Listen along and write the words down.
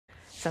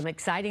Some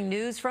exciting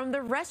news from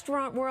the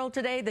restaurant world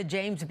today. The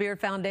James Beard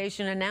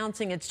Foundation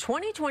announcing its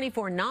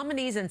 2024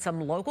 nominees, and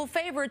some local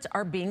favorites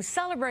are being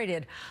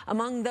celebrated.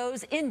 Among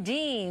those,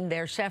 Indienne,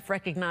 their chef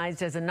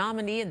recognized as a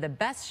nominee in the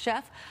Best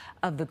Chef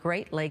of the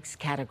Great Lakes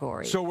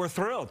category. So we're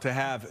thrilled to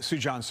have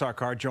Sujan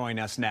Sarkar join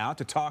us now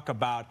to talk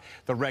about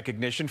the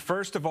recognition.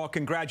 First of all,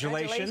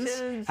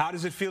 congratulations. How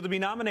does it feel to be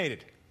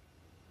nominated?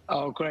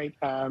 Oh, great.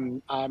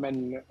 I'm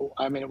in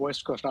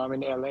West Coast now. I'm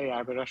in LA. I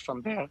have a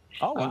restaurant there.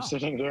 Oh, wow. I'm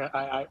sitting here.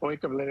 I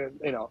wake up a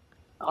little,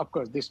 of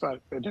course, this was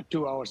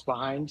 2 hours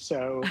behind.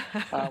 So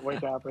I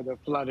wake up with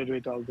flooded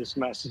with all these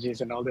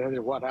messages and all the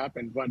other, what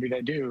happened? What did I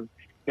do?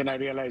 Then I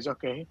realized,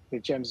 okay, the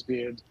James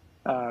Beard,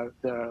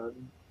 the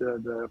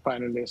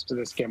finalist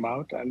just came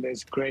out, and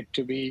it's great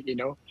to be,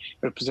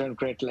 represent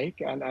Great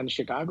Lake and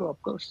Chicago,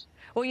 of course.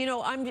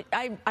 Well,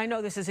 I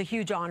know this is a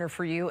huge honor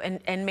for you,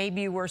 and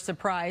maybe you were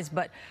surprised,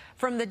 but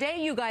from the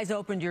day you guys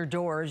opened your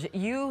doors,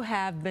 you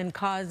have been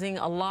causing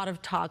a lot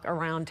of talk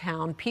around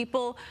town.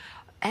 People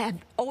have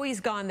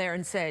always gone there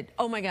and said,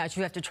 oh my gosh,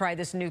 you have to try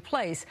this new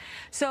place.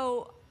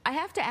 So I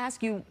have to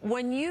ask you,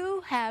 when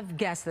you have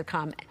guests that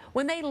come,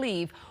 when they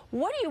leave,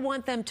 what do you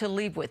want them to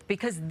leave with?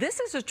 Because this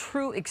is a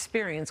true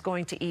experience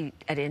going to eat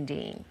at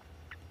Indienne.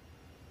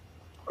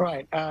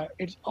 Right.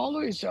 It's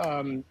always,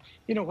 when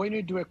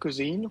you do a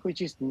cuisine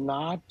which is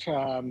not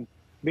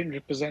been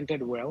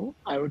represented well,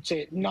 I would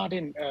say not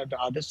in the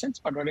other sense,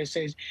 but what I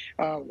say is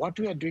what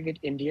we are doing at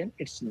Indienne,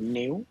 it's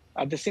new.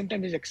 At the same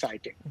time, it's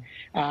exciting.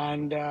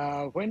 And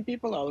when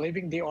people are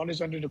leaving, they always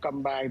wanted to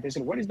come back. They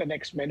say, what is the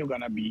next menu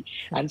going to be?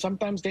 And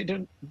sometimes they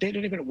don't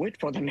even wait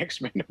for the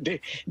next menu.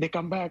 They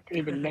come back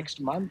even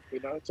next month,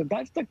 So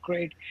that's the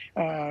great,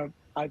 I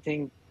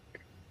think,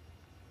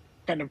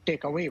 kind of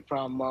take away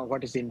from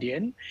what is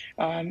Indienne.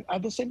 And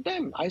at the same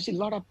time, I see a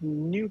lot of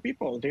new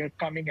people. They're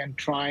coming and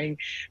trying.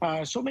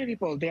 So many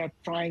people, they are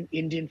trying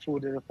Indian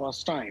food for the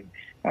first time.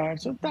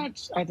 So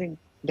that's, I think,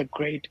 the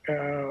great,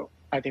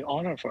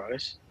 honor for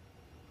us.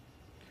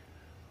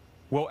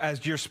 Well,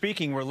 as you're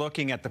speaking, we're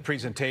looking at the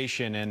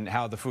presentation and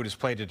how the food is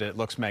plated. It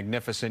looks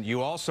magnificent.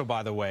 You also,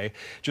 by the way,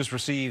 just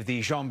received the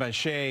Jean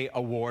Benchet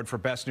Award for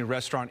Best New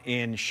Restaurant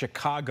in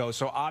Chicago.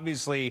 So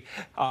obviously,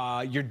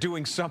 you're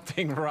doing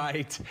something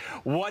right.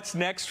 What's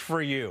next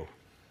for you?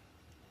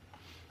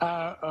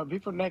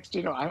 Before next,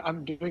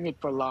 I'm doing it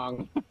for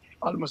long,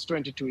 almost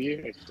 22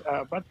 years.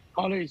 But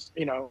always,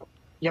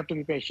 you have to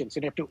be patient.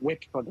 You have to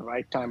wait for the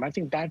right time. I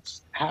think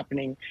that's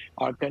happening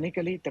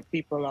organically. The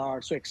people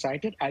are so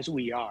excited, as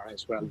we are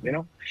as well.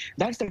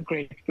 That's the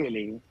great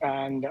feeling.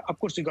 And of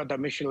course, we got the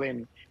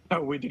Michelin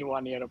within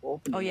 1 year of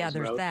opening. Oh yeah,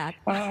 there's that.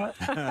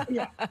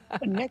 Yeah.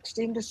 Next,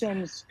 in the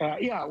sense,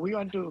 we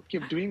want to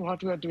keep doing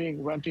what we are doing.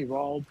 We want to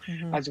evolve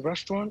as a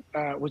restaurant,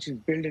 which is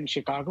built in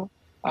Chicago.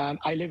 And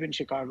I live in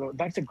Chicago.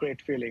 That's a great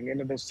feeling.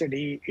 The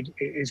city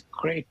is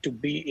great to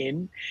be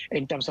in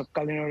terms of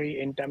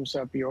culinary, in terms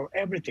of your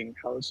everything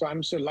else. So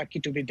I'm so lucky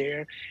to be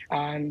there.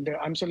 And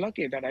I'm so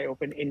lucky that I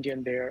opened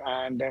Indienne there.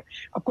 And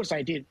of course,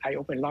 I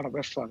opened a lot of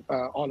restaurants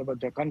all over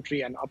the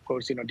country and, of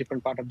course,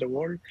 different part of the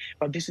world.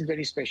 But this is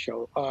very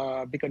special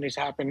because it's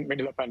happened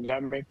middle of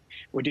pandemic.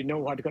 We didn't know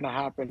what's going to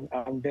happen.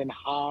 And then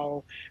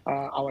how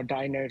our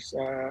diners,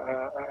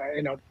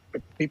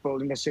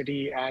 people in the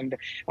city and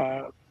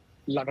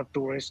a lot of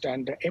tourists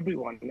and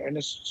everyone,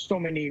 and so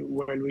many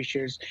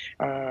well-wishers,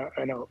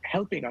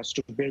 helping us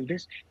to build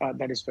this.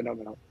 That is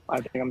phenomenal.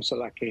 I think I'm so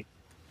lucky.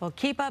 Well,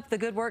 keep up the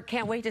good work.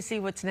 Can't wait to see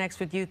what's next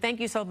with you.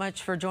 Thank you so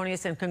much for joining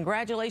us, and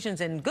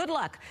congratulations and good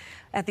luck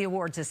at the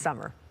awards this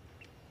summer.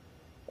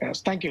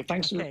 Yes, thank you.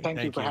 Thank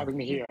you for having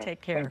me here.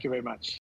 Take care. Thank you very much.